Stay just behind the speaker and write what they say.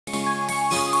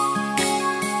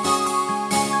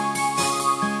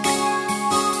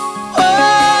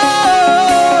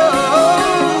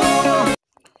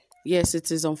Yes, it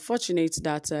is unfortunate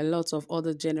that a lot of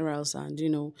other generals and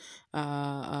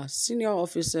senior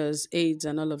officers, aides,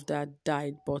 and all of that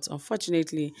died. But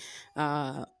unfortunately,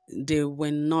 they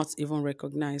were not even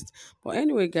recognized. But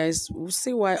anyway, guys, we'll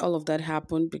see why all of that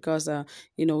happened because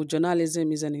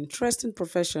journalism is an interesting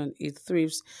profession. It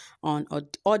thrives on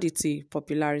oddity,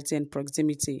 popularity, and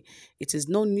proximity. It is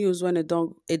no news when a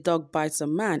dog bites a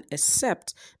man,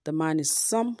 except the man is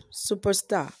some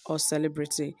superstar or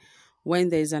celebrity. When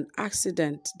there is an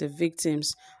accident, the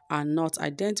victims are not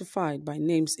identified by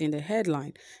names in the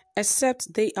headline,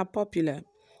 except they are popular.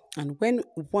 And when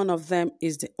one of them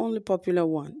is the only popular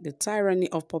one, the tyranny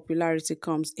of popularity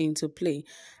comes into play,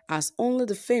 as only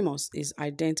the famous is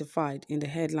identified in the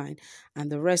headline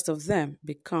and the rest of them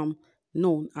become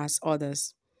known as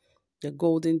others.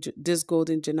 This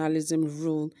golden journalism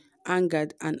rule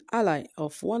angered an ally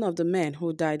of one of the men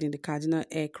who died in the Cardinal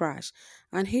air crash,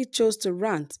 and he chose to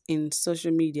rant in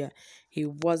social media. He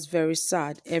was very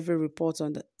sad. Every report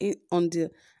on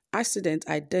the accident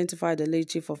identified the late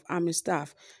Chief of Army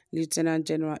Staff, Lieutenant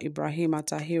General Ibrahim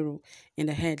Atahiru, in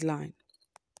the headline.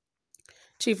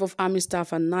 Chief of Army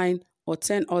Staff and 9 or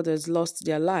 10 others lost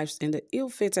their lives in the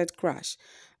ill-fated crash.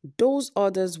 Those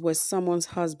others were someone's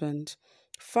husband,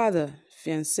 father,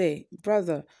 fiancé,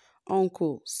 brother,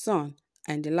 uncle, son,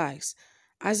 and the likes.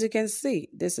 As you can see,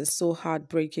 this is so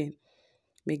heartbreaking.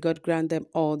 May God grant them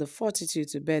all the fortitude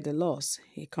to bear the loss,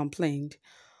 he complained.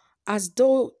 As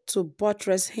though to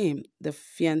buttress him, the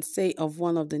fiancé of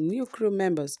one of the new crew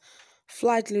members,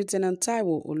 Flight Lieutenant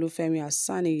Taiwo Olufemi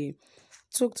Asaniyi,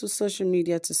 took to social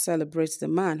media to celebrate the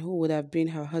man who would have been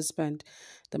her husband,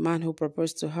 the man who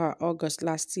proposed to her August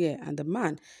last year, and the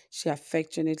man she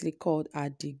affectionately called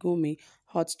Adigumi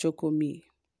Hot Chokomi.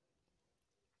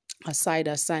 Aside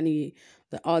Asani,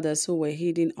 the others who were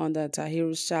hidden under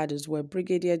Tahiru's shadows were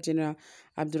Brigadier General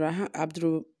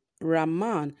Abdurrahman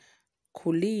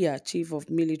Kuliya, Chief of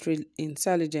Military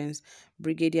Intelligence,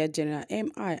 Brigadier General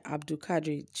M.I. Abdul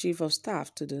Kadri, Chief of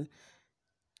Staff to the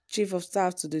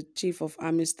Chief of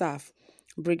Army Staff,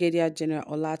 Brigadier General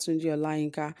Olatunji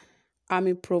Olayinka,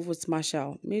 Army Provost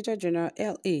Marshal, Major General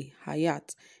L.A.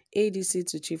 Hayat, ADC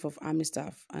to Chief of Army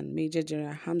Staff, and Major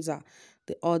General Hamza,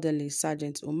 the orderly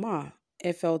Sergeant Omar,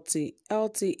 FLT,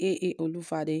 LTAA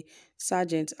Olufade,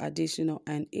 Sergeant Additional,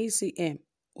 and ACM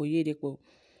Oyedepo.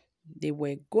 They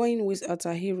were going with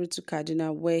Atahiru to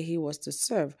Kaduna, where he was to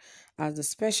serve as the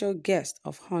special guest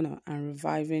of honor and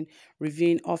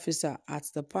reviewing officer at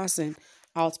the passing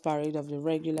out parade of the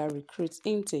regular recruits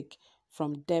intake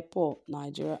from Depot,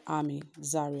 Nigeria Army,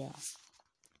 Zaria.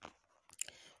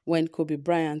 When Kobe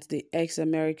Bryant, the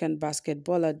ex-American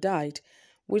basketballer, died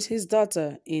with his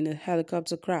daughter in a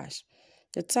helicopter crash,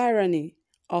 the tyranny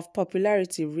of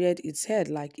popularity reared its head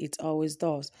like it always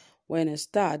does when a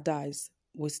star dies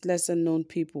with lesser-known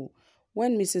people.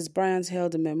 When Mrs. Bryant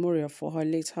held a memorial for her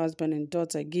late husband and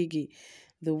daughter Gigi,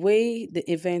 the way the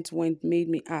event went made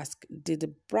me ask, did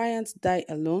the Bryants die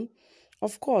alone?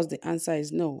 Of course, the answer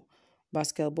is no.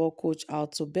 Basketball coach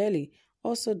Alto Belli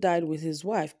also died with his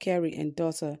wife Kerry and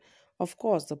daughter. Of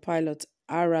course, the pilot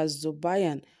Aras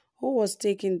Zobayan, who was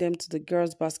taking them to the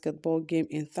girls' basketball game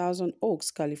in Thousand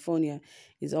Oaks, California,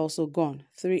 is also gone.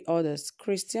 3 others,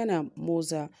 Christiana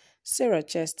Moser, Sarah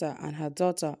Chester, and her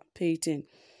daughter Peyton,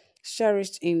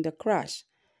 perished in the crash.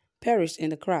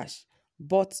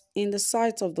 But in the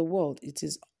sight of the world, it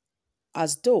is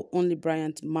as though only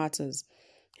Bryant matters.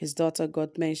 His daughter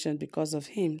got mentioned because of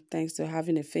him, thanks to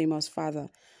having a famous father.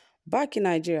 Back in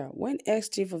Nigeria, when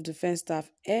ex-Chief of Defense Staff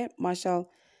Air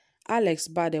Marshal Alex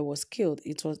Bade was killed,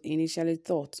 it was initially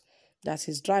thought that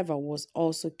his driver was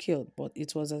also killed, but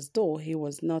it was as though he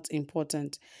was not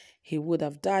important. He would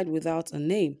have died without a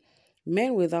name.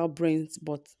 Men without brains,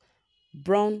 but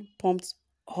Brown pumped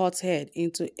hot head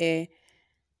into Air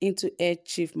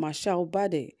Chief Marshal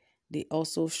Bade. They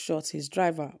also shot his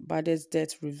driver. Bade's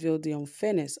death revealed the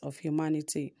unfairness of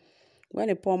humanity. When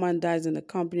a poor man dies in the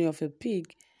company of a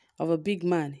big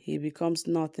man, he becomes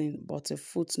nothing but a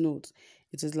footnote.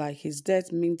 It is like his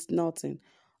death means nothing.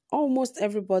 Almost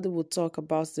everybody will talk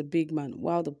about the big man,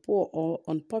 while the poor or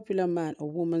unpopular man or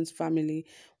woman's family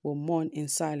will mourn in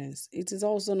silence. It is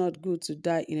also not good to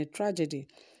die in a tragedy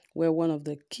where one of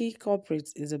the key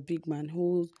culprits is a big man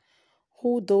who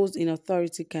those in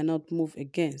authority cannot move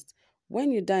against.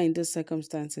 When you die in these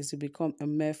circumstances, you become a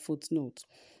mere footnote.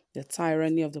 The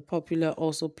tyranny of the popular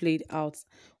also played out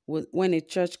when a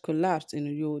church collapsed in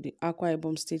Uyo, the Akwa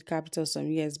Ibom state capital, some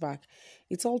years back.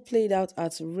 It all played out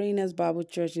at Rainers Bible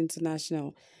Church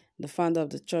International. The founder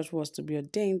of the church was to be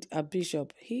ordained a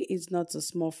bishop. He is not a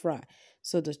small fry,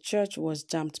 so the church was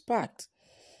jam-packed.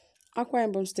 Akwa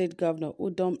Ibom State Governor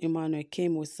Udom Emmanuel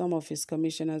came with some of his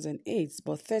commissioners and aides,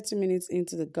 but 30 minutes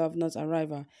into the governor's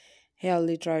arrival, hell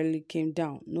literally came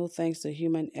down. No thanks to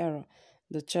human error,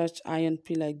 the church iron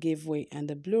pillar gave way and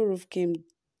the blue roof came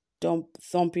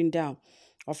thumping down.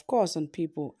 Of course, on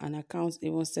people, and accounts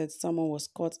even said someone was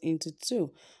cut into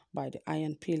two by the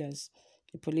iron pillars.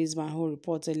 The policeman who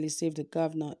reportedly saved the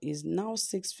governor is now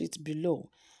 6 feet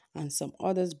below, and some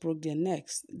others broke their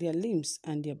necks, their limbs,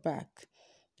 and their back.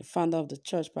 The founder of the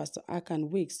church, Pastor Akan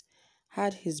Weeks,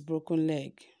 had his broken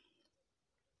leg.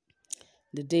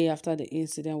 The day after the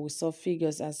incident, we saw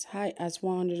figures as high as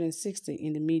 160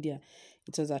 in the media.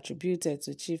 It was attributed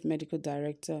to Chief Medical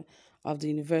Director of the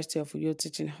University of Uyo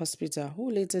Teaching Hospital,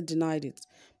 who later denied it.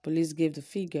 Police gave the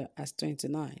figure as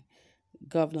 29.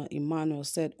 Governor Emmanuel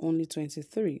said only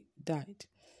 23 died.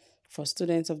 For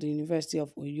students of the University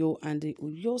of Uyo and the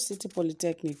Uyo City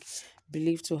Polytechnic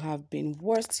believed to have been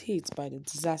worst hit by the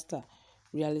disaster,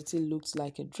 reality looked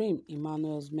like a dream.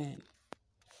 Emmanuel's men,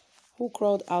 who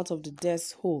crawled out of the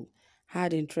death hole,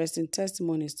 had interesting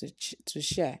testimonies to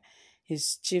share.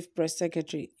 His chief press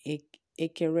secretary,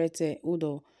 Ekerete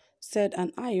Udo, said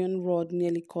an iron rod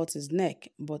nearly cut his neck,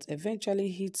 but eventually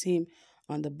hit him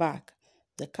on the back.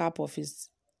 The calf of his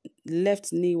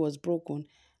left knee was broken,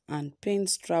 and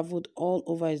pains traveled all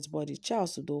over his body.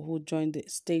 Charles Udo, who joined the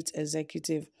state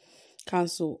executive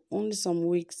council only some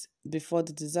weeks before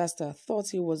the disaster, thought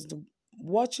he was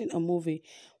watching a movie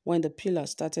when the pillar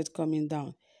started coming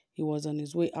down. He was on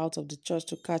his way out of the church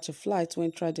to catch a flight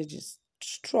when tragedy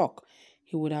struck.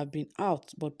 He would have been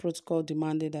out, but protocol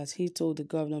demanded that he told the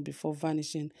governor before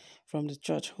vanishing from the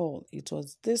church hall. It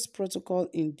was this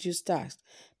protocol-induced task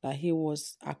that he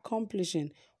was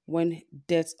accomplishing when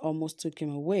death almost took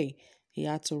him away. He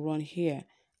had to run here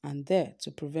and there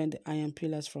to prevent the iron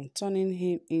pillars from turning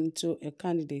him into a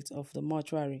candidate of the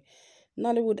mortuary.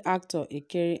 Nollywood actor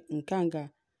Ekere Nkanga,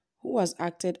 who has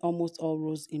acted almost all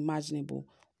roles imaginable,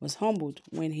 was humbled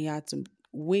when he had to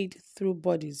wade through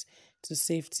bodies to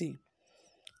safety.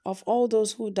 Of all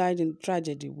those who died in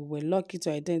tragedy, we were lucky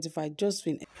to identify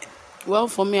Josephine. Well,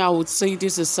 for me, I would say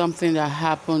this is something that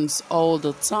happens all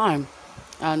the time.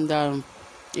 And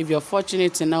if you're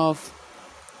fortunate enough,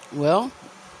 well,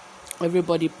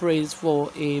 everybody prays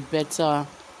for a better,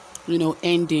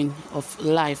 ending of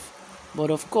life.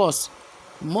 But of course,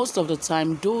 most of the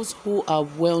time, those who are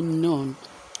well known,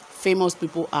 famous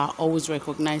people are always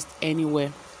recognized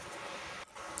anywhere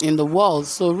in the world.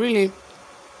 So really,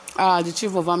 the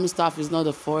chief of army staff is not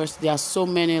the first. There are so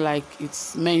many, like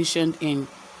it's mentioned in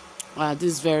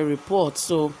this very report.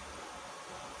 So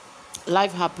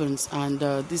life happens, and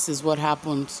this is what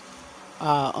happens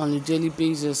on a daily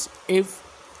basis. If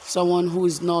someone who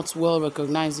is not well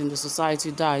recognized in the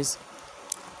society dies,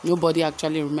 nobody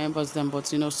actually remembers them. But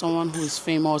someone who is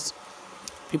famous,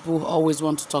 people always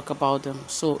want to talk about them.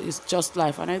 So it's just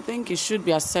life, and I think it should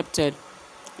be accepted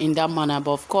in that manner.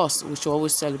 But of course, we should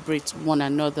always celebrate one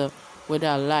another, whether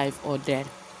alive or dead.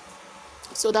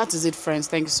 So that is it, friends.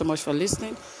 Thank you so much for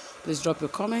listening. Please drop your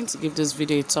comments, give this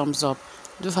video a thumbs up.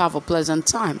 Do have a pleasant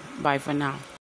time. Bye for now.